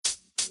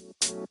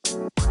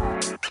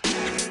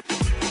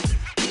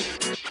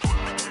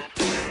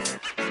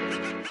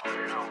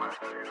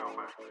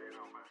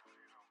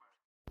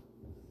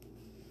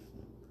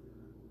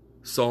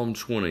Psalm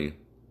 20.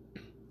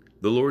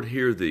 The Lord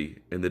hear thee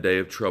in the day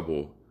of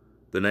trouble.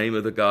 The name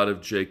of the God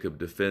of Jacob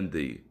defend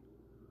thee.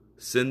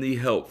 Send thee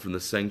help from the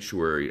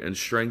sanctuary, and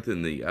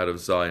strengthen thee out of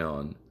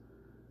Zion.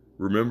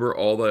 Remember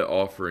all thy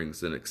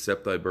offerings, and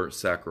accept thy burnt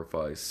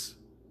sacrifice.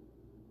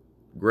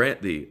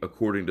 Grant thee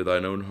according to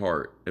thine own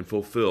heart, and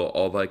fulfill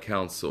all thy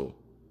counsel.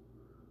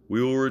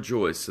 We will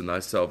rejoice in thy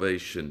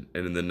salvation,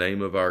 and in the name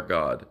of our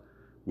God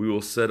we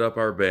will set up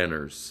our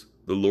banners.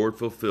 The Lord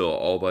fulfill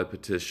all thy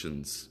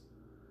petitions.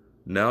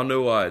 Now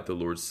know I the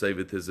Lord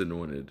saveth his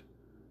anointed.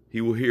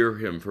 He will hear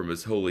him from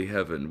his holy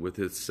heaven with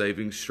his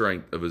saving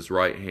strength of his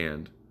right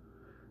hand.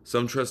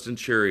 Some trust in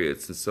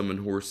chariots and some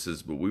in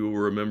horses, but we will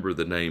remember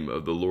the name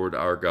of the Lord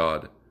our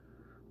God.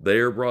 They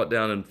are brought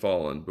down and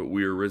fallen, but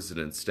we are risen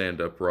and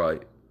stand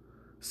upright.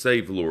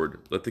 Save,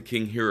 Lord, let the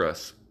King hear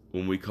us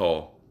when we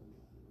call.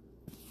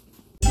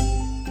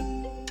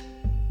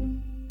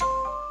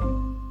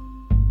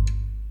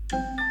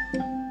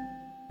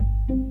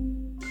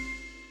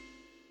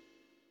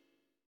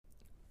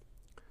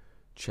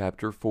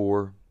 Chapter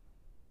 4.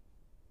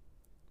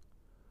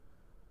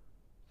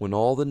 When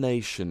all the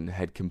nation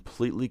had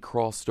completely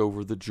crossed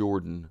over the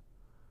Jordan,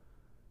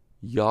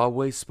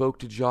 Yahweh spoke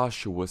to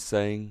Joshua,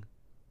 saying,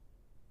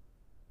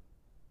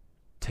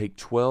 Take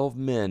 12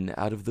 men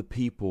out of the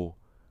people,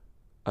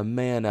 a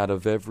man out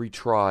of every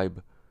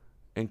tribe,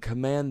 and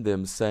command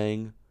them,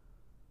 saying,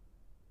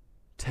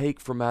 Take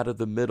from out of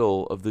the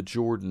middle of the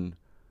Jordan,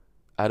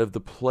 out of the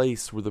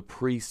place where the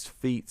priest's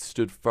feet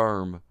stood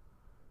firm,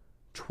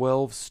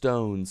 12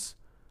 stones,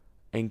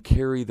 and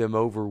carry them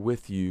over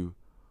with you,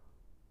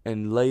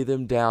 and lay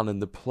them down in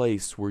the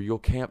place where you'll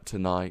camp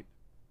tonight.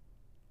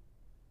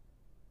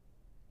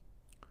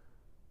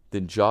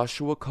 Then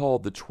Joshua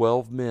called the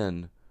 12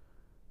 men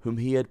whom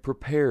he had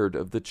prepared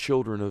of the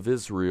children of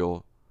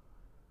Israel,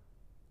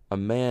 a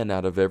man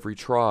out of every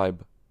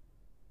tribe.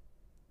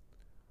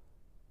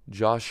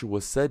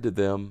 Joshua said to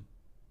them,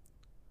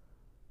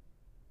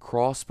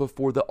 Cross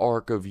before the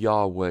ark of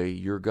Yahweh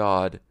your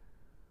God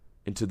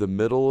into the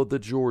middle of the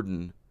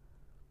Jordan,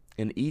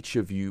 and each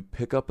of you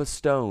pick up a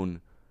stone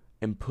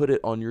and put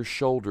it on your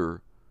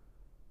shoulder,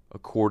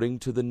 according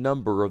to the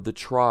number of the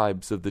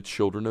tribes of the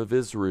children of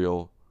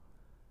Israel,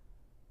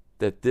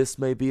 that this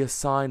may be a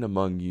sign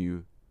among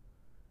you,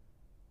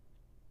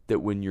 that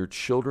when your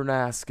children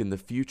ask in the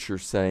future,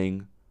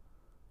 saying,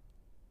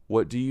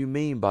 What do you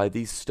mean by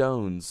these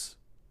stones?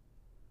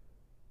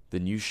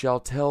 Then you shall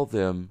tell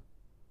them,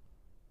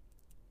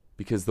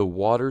 Because the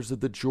waters of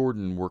the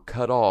Jordan were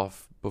cut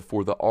off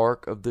before the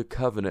ark of the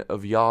covenant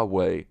of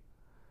Yahweh.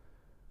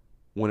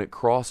 When it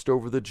crossed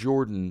over the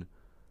Jordan,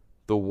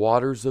 the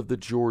waters of the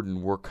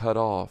Jordan were cut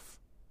off.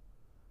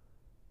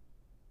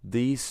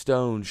 These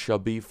stones shall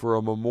be for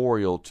a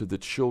memorial to the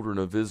children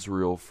of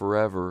Israel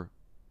forever.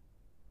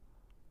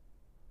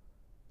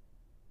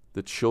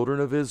 The children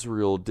of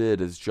Israel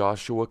did as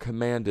Joshua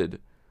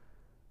commanded,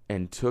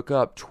 and took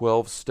up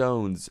 12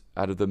 stones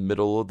out of the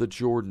middle of the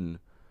Jordan,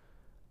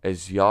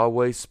 as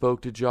Yahweh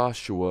spoke to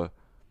Joshua,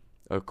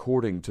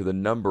 according to the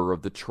number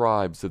of the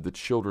tribes of the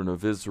children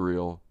of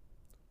Israel.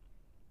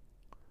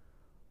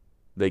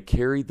 They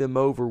carried them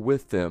over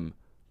with them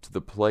to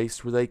the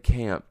place where they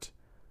camped,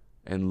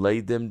 and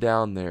laid them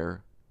down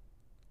there.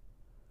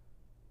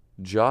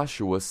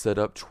 Joshua set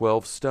up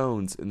 12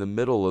 stones in the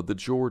middle of the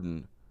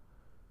Jordan,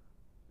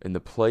 in the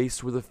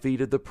place where the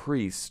feet of the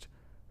priest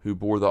who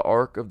bore the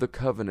ark of the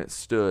covenant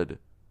stood,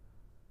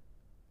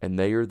 and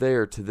they are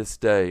there to this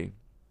day.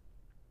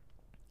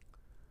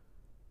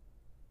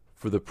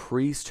 For the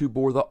priest who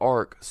bore the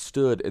ark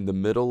stood in the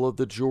middle of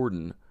the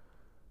Jordan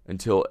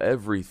until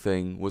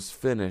everything was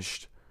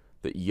finished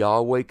that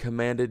Yahweh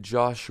commanded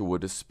Joshua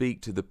to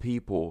speak to the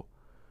people,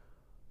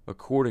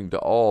 according to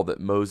all that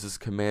Moses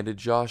commanded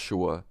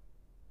Joshua.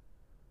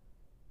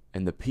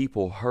 And the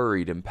people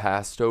hurried and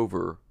passed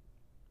over.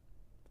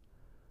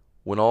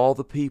 When all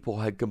the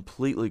people had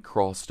completely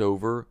crossed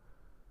over,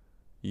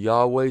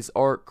 Yahweh's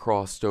ark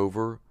crossed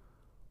over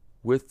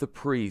with the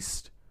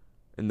priest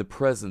in the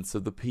presence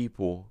of the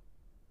people.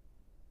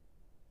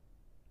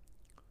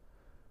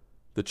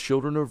 The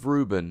children of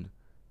Reuben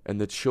and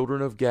the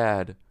children of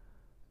Gad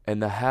and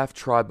the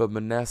half-tribe of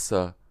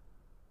Manasseh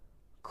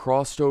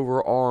crossed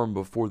over armed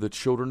before the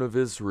children of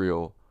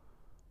Israel,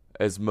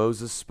 as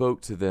Moses spoke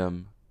to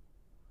them.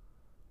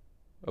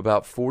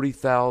 About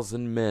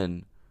 40,000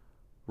 men,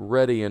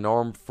 ready and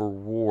armed for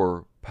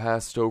war,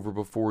 passed over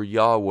before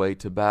Yahweh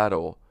to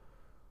battle,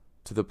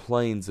 to the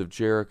plains of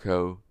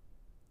Jericho.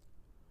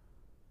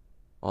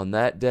 On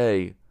that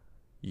day,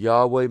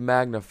 Yahweh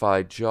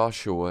magnified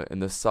Joshua in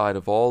the sight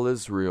of all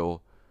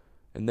Israel,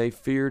 and they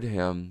feared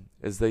him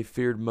as they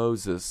feared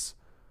Moses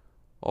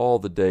all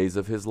the days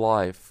of his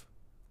life.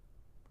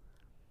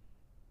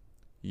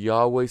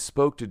 Yahweh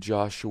spoke to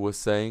Joshua,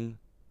 saying,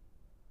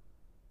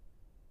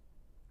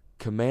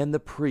 Command the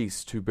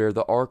priests who bear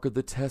the ark of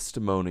the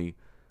testimony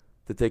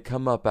that they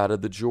come up out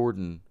of the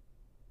Jordan.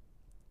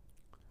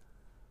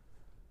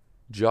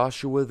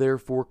 Joshua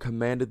therefore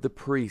commanded the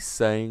priests,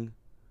 saying,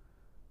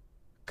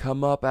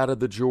 Come up out of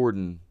the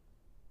Jordan.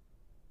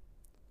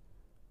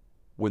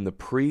 When the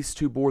priest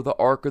who bore the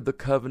ark of the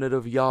covenant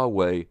of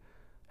Yahweh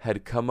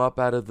had come up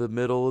out of the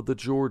middle of the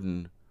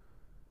Jordan,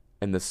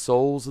 and the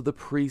soles of the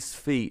priest's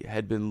feet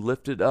had been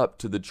lifted up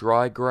to the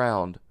dry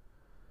ground,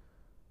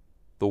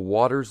 the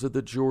waters of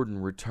the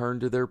Jordan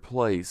returned to their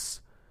place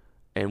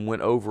and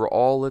went over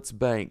all its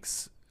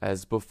banks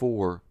as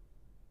before.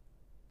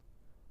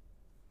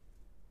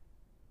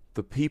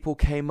 The people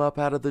came up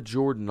out of the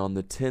Jordan on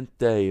the 10th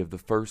day of the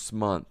first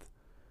month,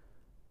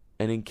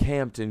 and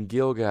encamped in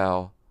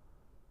Gilgal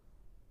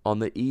on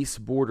the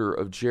east border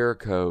of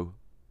Jericho.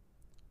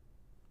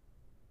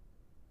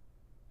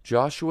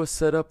 Joshua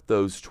set up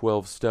those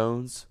 12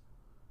 stones,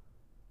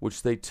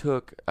 which they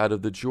took out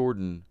of the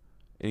Jordan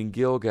in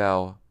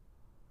Gilgal.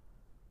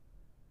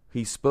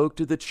 He spoke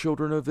to the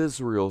children of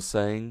Israel,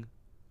 saying,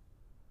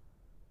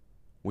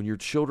 When your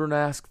children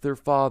ask their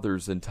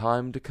fathers in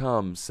time to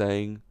come,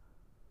 saying,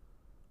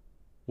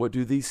 What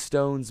do these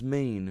stones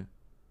mean?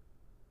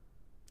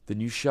 Then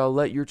you shall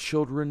let your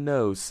children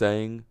know,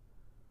 saying,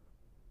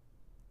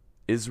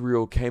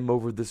 Israel came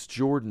over this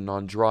Jordan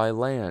on dry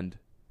land.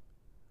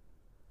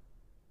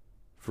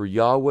 For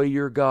Yahweh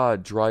your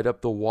God dried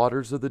up the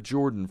waters of the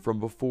Jordan from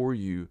before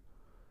you,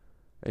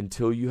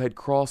 until you had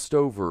crossed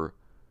over,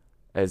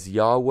 as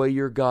Yahweh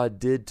your God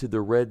did to the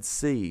Red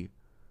Sea,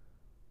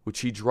 which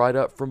he dried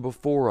up from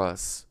before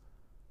us,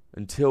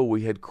 until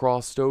we had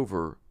crossed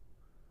over,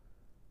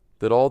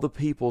 that all the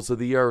peoples of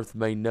the earth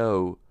may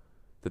know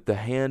that the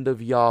hand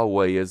of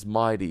Yahweh is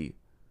mighty,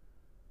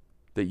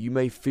 that you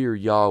may fear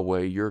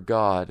Yahweh your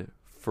God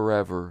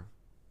forever.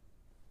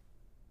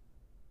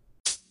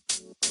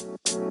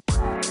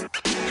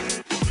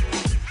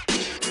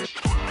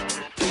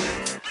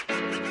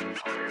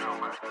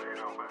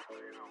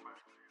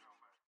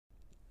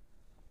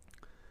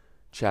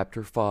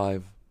 Chapter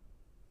 5.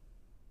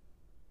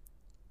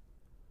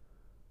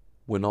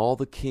 When all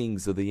the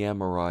kings of the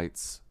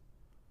Amorites,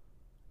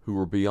 who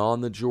were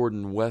beyond the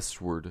Jordan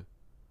westward,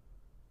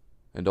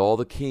 and all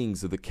the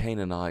kings of the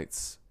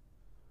Canaanites,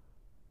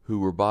 who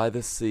were by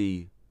the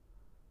sea,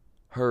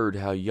 heard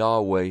how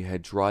Yahweh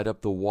had dried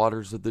up the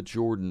waters of the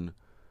Jordan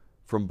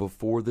from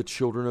before the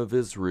children of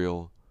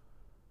Israel,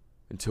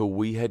 until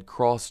we had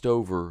crossed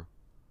over,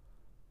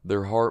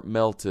 their heart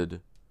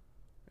melted,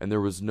 and there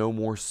was no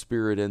more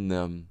spirit in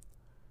them,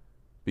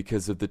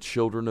 because of the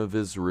children of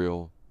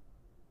Israel.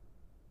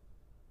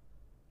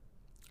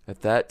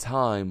 At that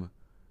time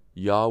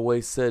Yahweh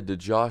said to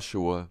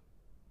Joshua,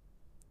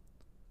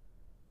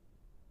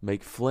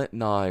 Make flint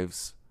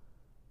knives,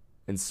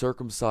 and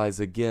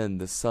circumcise again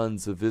the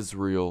sons of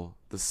Israel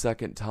the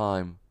second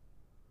time.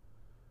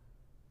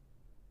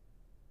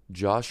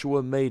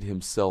 Joshua made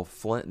himself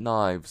flint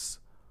knives,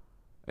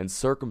 and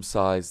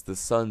circumcised the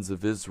sons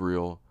of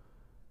Israel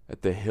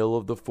at the hill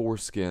of the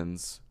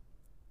foreskins.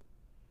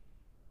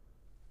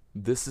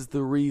 This is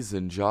the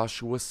reason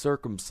Joshua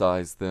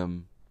circumcised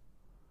them.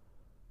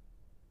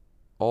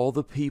 All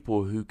the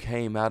people who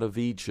came out of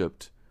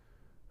Egypt,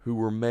 who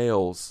were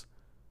males,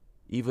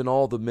 even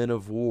all the men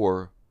of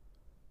war,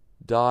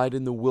 died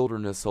in the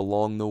wilderness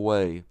along the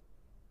way,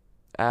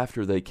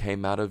 after they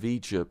came out of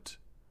Egypt.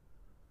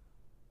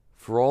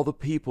 For all the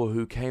people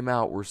who came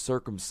out were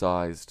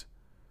circumcised,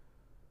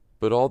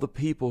 but all the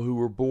people who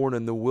were born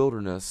in the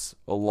wilderness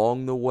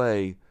along the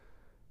way,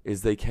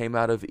 as they came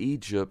out of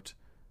Egypt,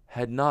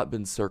 had not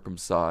been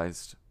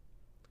circumcised.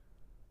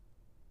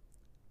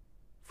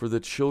 For the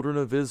children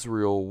of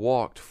Israel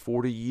walked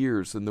 40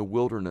 years in the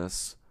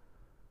wilderness,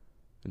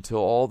 until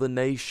all the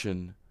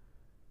nation,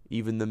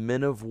 even the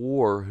men of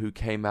war who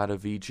came out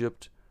of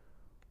Egypt,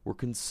 were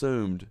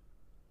consumed,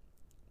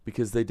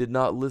 because they did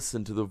not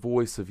listen to the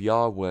voice of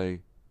Yahweh.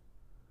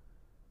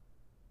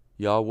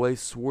 Yahweh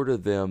swore to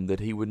them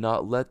that he would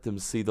not let them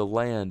see the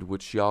land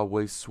which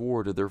Yahweh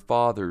swore to their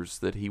fathers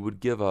that he would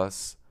give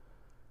us,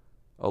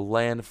 a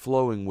land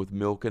flowing with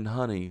milk and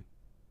honey.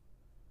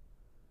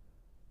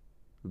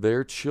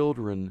 Their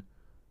children,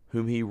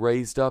 whom he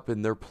raised up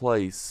in their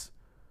place,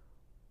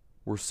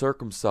 were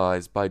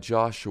circumcised by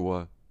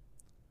Joshua,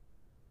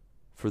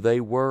 for they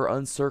were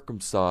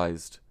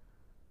uncircumcised,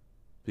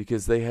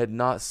 because they had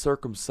not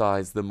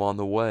circumcised them on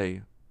the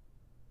way.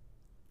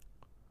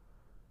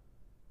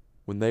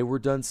 When they were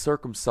done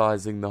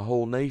circumcising the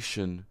whole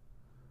nation,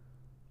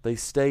 they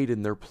stayed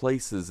in their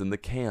places in the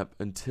camp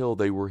until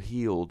they were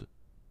healed.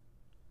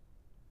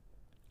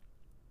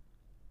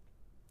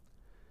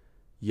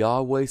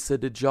 Yahweh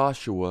said to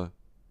Joshua,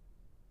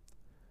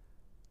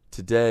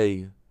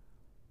 Today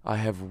I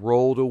have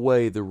rolled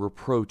away the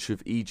reproach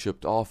of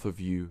Egypt off of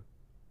you.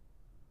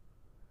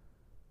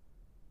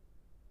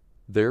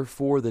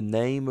 Therefore the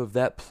name of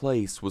that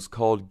place was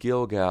called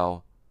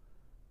Gilgal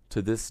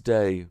to this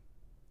day.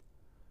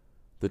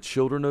 The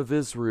children of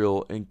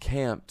Israel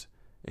encamped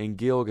in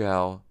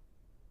Gilgal.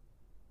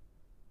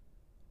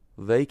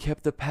 They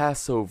kept the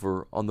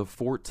Passover on the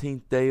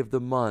 14th day of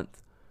the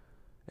month,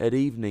 at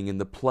evening in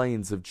the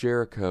plains of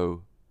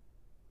Jericho.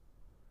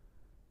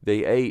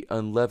 They ate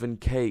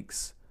unleavened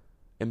cakes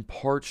and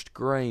parched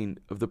grain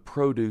of the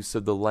produce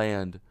of the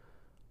land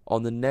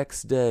on the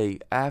next day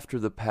after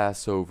the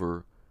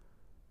Passover,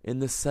 in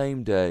the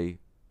same day.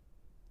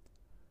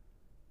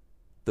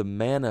 The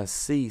manna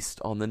ceased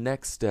on the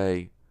next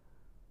day,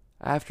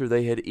 after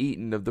they had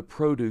eaten of the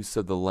produce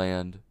of the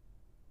land.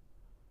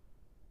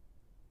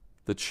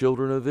 The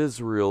children of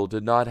Israel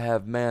did not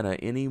have manna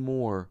any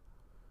more,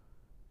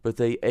 but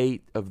they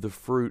ate of the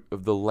fruit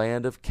of the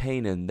land of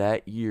Canaan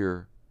that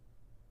year.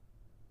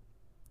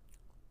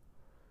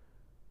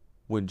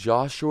 When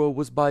Joshua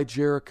was by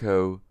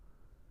Jericho,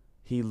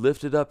 he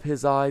lifted up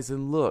his eyes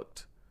and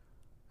looked,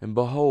 and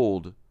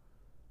behold,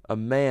 a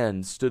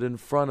man stood in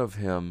front of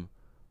him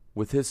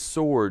with his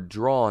sword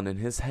drawn in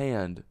his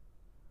hand.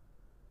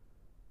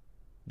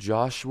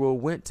 Joshua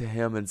went to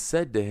him and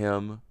said to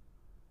him,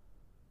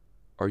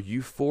 "Are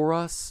you for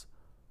us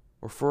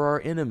or for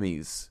our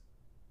enemies?"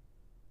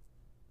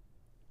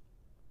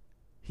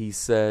 He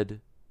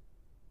said,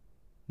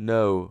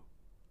 "No,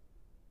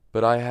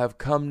 but I have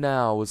come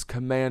now as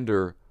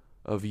commander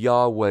of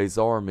Yahweh's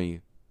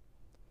army."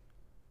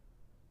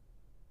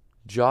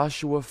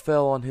 Joshua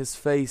fell on his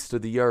face to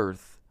the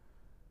earth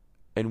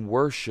and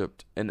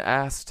worshipped and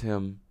asked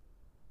him,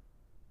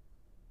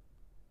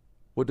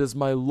 "What does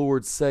my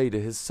Lord say to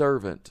his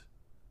servant?"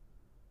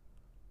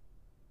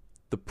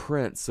 The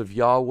prince of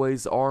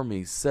Yahweh's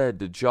army said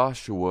to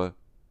Joshua,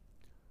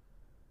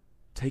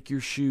 "Take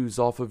your shoes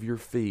off of your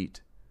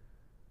feet,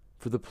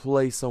 for the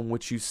place on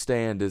which you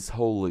stand is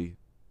holy."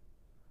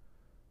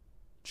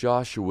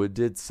 Joshua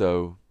did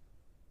so.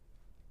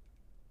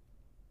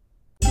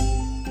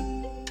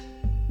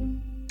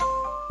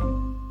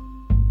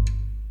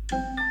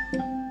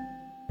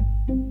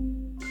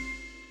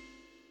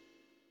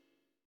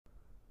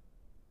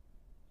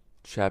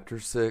 Chapter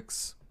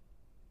 6.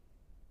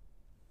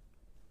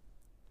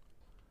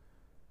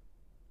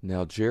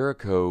 Now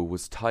Jericho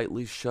was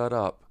tightly shut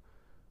up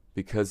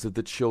because of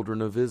the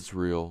children of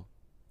Israel.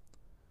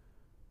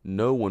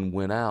 No one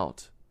went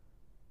out,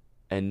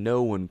 and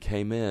no one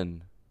came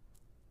in.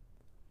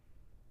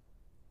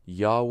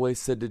 Yahweh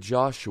said to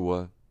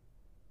Joshua,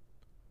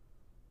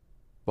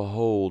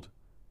 "Behold,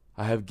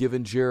 I have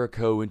given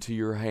Jericho into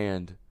your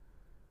hand,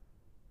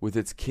 with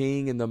its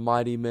king and the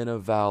mighty men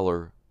of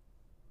valor.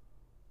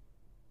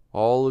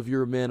 All of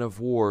your men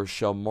of war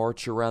shall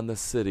march around the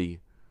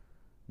city,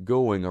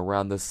 going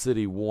around the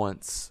city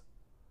once.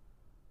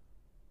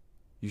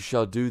 You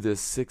shall do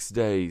this 6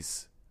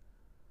 days.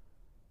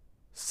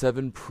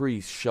 7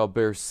 priests shall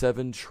bear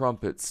 7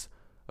 trumpets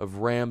of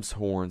ram's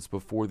horns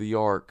before the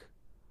ark.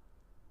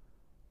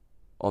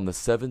 On the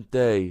 7th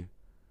day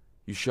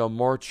you shall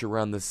march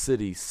around the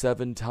city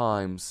 7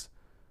 times,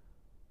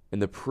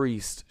 and the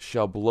priest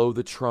shall blow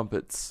the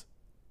trumpets.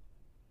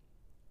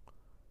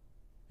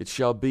 It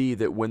shall be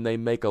that when they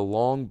make a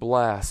long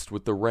blast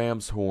with the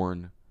ram's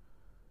horn,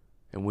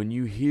 and when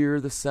you hear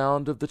the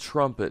sound of the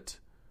trumpet,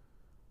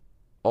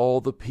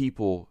 all the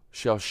people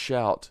shall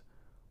shout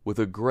with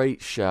a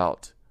great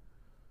shout,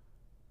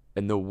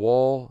 and the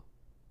wall,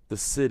 the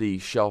city,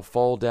 shall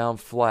fall down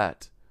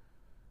flat,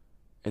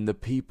 and the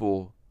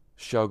people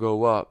shall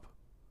go up,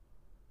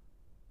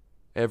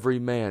 every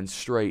man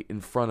straight in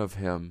front of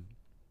him."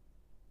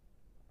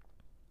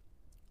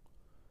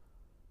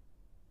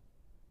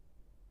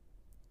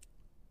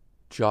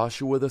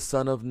 Joshua the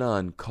son of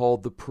Nun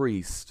called the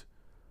priest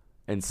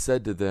and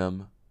said to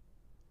them,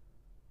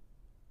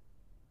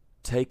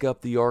 "Take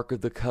up the ark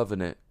of the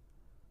covenant,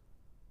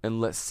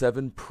 and let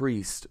 7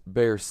 priests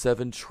bear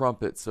 7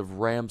 trumpets of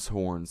ram's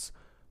horns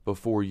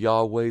before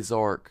Yahweh's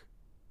ark."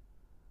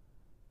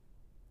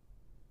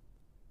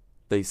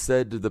 They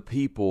said to the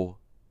people,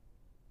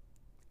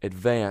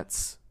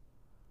 "Advance,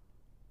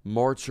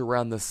 march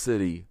around the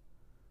city,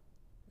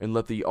 and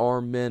let the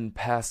armed men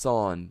pass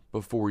on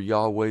before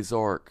Yahweh's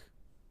ark."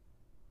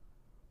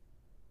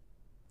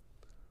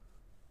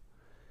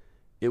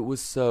 It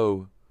was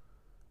so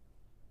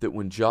that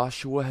when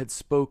Joshua had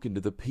spoken to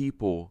the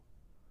people,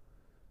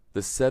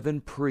 the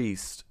 7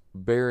 priests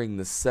bearing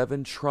the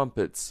 7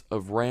 trumpets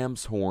of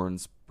ram's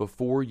horns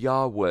before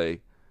Yahweh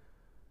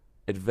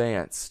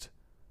advanced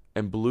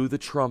and blew the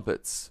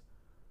trumpets,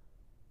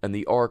 and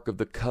the ark of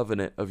the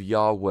covenant of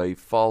Yahweh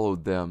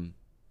followed them.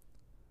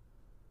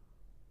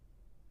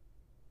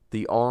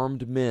 The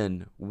armed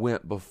men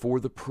went before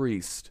the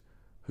priest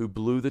who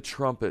blew the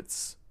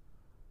trumpets,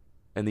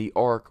 and the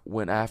ark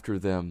went after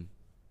them.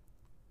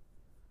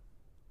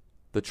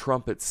 The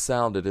trumpets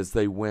sounded as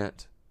they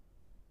went.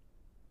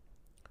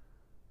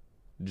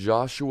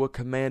 Joshua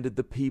commanded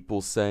the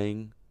people,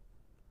 saying,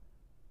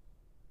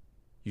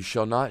 "You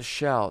shall not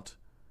shout,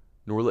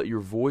 nor let your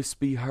voice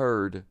be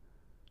heard,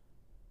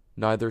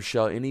 neither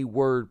shall any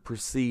word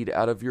proceed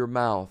out of your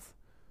mouth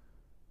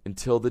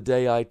until the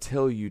day I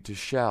tell you to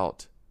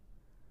shout.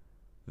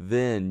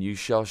 Then you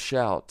shall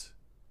shout."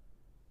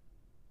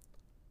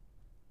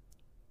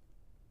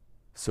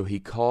 So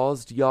he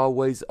caused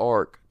Yahweh's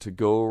ark to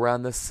go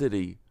around the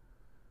city,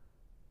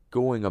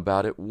 going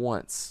about it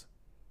once,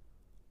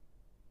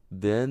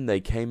 Then they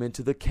came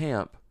into the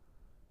camp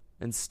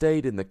and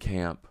stayed in the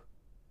camp.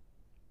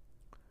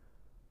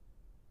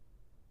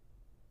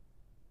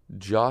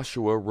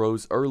 Joshua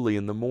rose early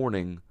in the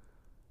morning,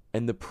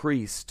 and the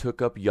priests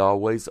took up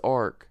Yahweh's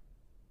ark.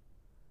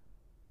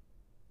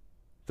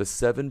 The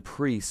 7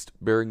 priests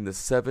bearing the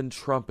 7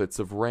 trumpets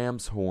of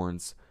ram's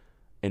horns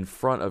in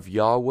front of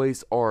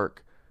Yahweh's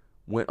ark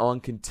went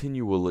on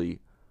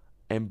continually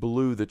and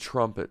blew the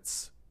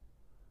trumpets.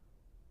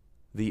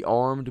 The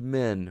armed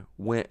men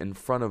went in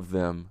front of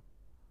them.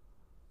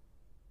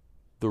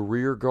 The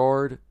rear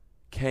guard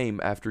came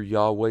after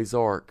Yahweh's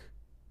ark.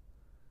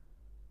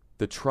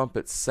 The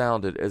trumpets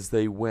sounded as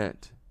they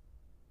went.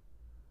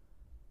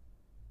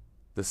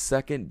 The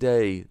second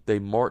day they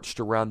marched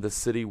around the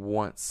city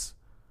once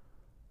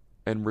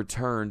and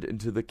returned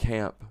into the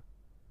camp.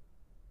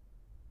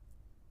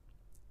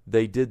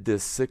 They did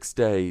this 6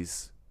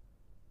 days.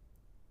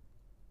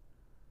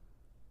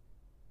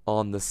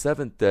 On the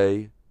 7th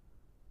day,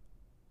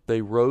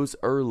 they rose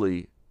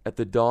early at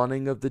the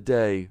dawning of the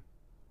day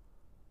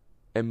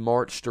and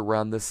marched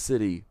around the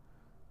city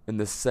in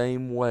the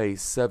same way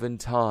 7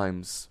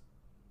 times.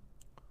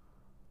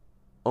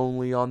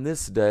 Only on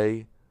this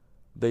day,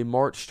 they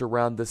marched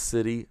around the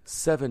city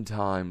 7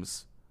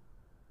 times.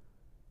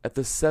 At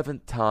the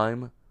 7th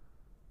time,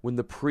 when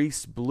the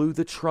priests blew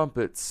the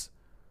trumpets,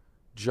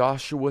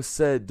 Joshua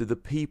said to the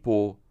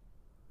people,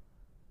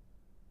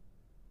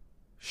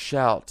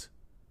 "Shout,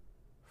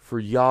 for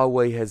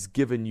Yahweh has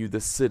given you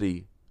the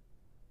city.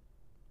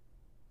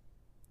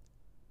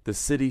 The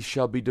city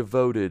shall be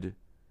devoted,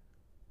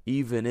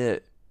 even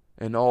it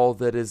and all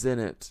that is in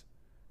it,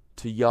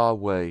 to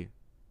Yahweh.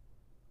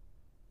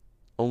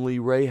 Only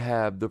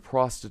Rahab the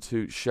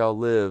prostitute shall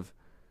live,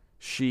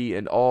 she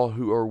and all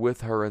who are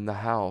with her in the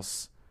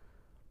house,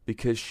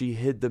 because she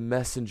hid the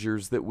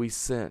messengers that we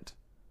sent.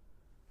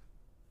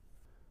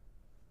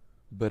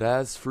 But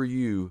as for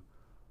you,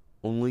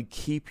 only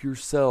keep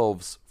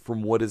yourselves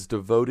from what is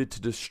devoted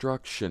to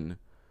destruction,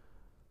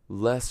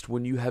 lest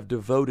when you have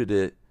devoted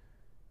it,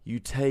 you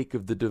take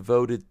of the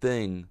devoted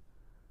thing,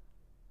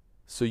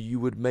 so you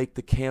would make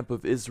the camp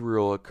of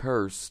Israel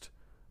accursed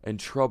and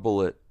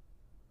trouble it.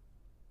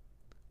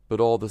 But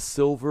all the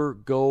silver,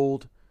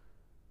 gold,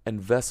 and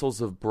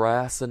vessels of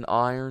brass and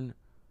iron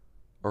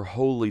are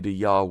holy to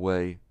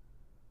Yahweh.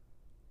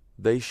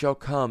 They shall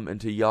come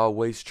into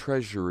Yahweh's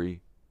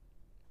treasury."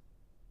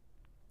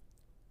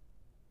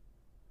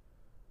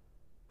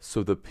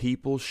 So the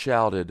people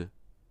shouted,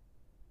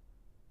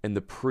 and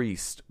the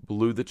priest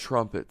blew the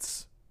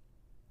trumpets.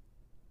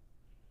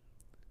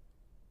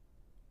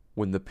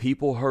 When the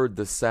people heard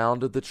the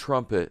sound of the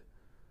trumpet,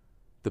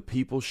 the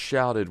people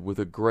shouted with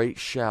a great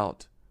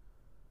shout,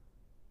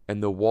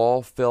 and the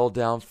wall fell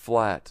down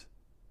flat,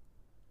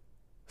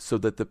 so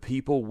that the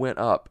people went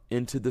up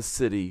into the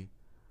city,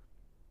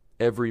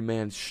 every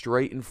man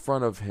straight in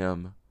front of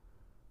him,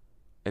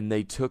 and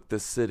they took the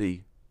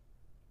city.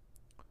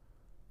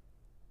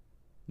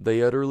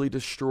 They utterly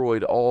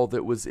destroyed all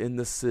that was in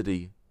the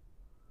city,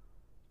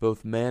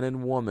 both man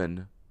and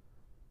woman,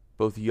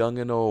 both young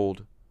and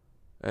old,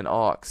 and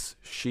ox,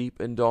 sheep,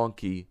 and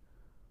donkey,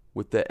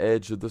 with the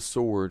edge of the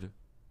sword.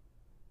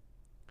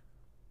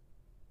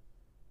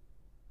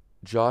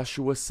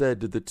 Joshua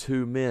said to the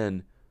 2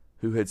 men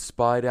who had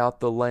spied out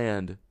the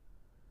land,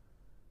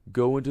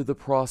 "Go into the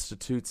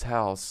prostitute's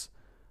house,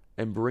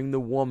 and bring the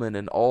woman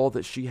and all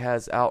that she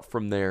has out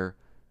from there,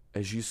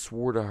 as you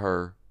swore to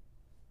her."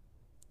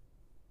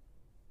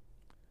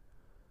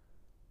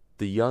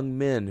 The young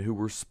men who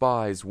were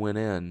spies went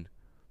in,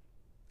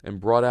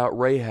 and brought out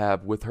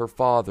Rahab with her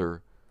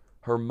father,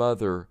 her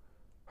mother,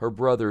 her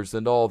brothers,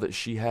 and all that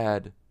she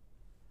had.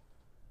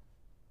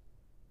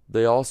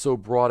 They also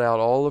brought out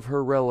all of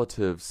her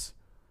relatives,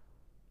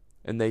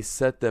 and they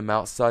set them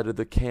outside of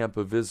the camp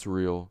of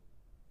Israel.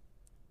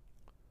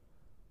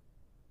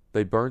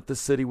 They burnt the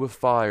city with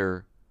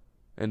fire,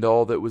 and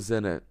all that was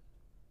in it.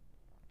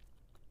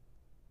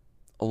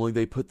 Only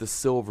they put the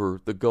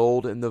silver, the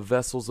gold, and the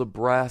vessels of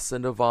brass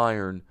and of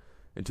iron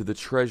into the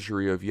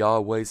treasury of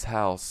Yahweh's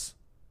house.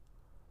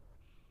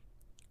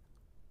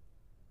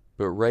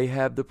 But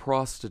Rahab the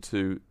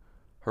prostitute,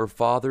 her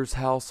father's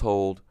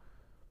household,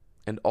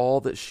 and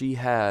all that she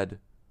had,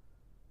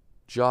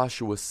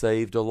 Joshua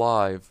saved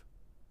alive.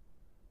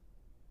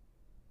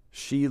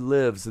 She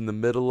lives in the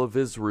middle of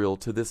Israel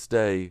to this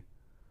day,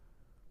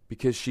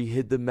 because she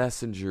hid the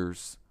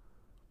messengers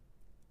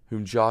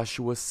whom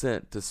Joshua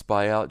sent to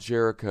spy out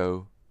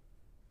Jericho.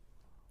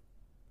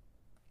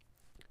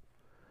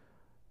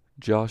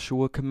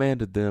 Joshua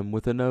commanded them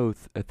with an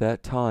oath at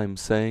that time,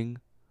 saying,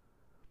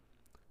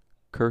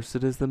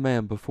 "Cursed is the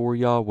man before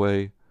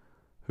Yahweh,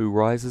 who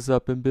rises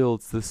up and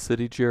builds this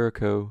city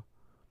Jericho.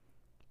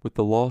 With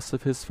the loss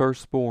of his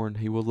firstborn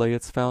he will lay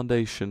its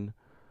foundation,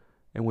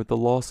 and with the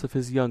loss of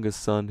his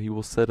youngest son he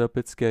will set up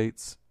its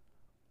gates."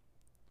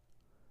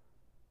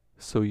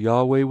 So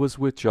Yahweh was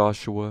with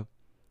Joshua,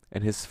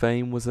 and his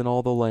fame was in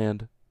all the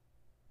land.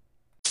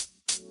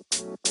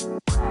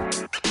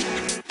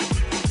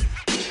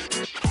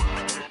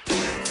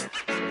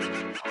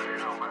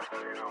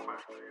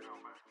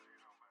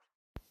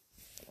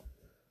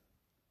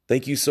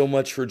 Thank you so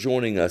much for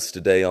joining us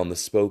today on the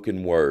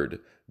Spoken Word.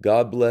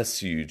 God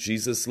bless you.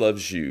 Jesus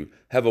loves you.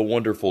 Have a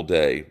wonderful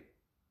day.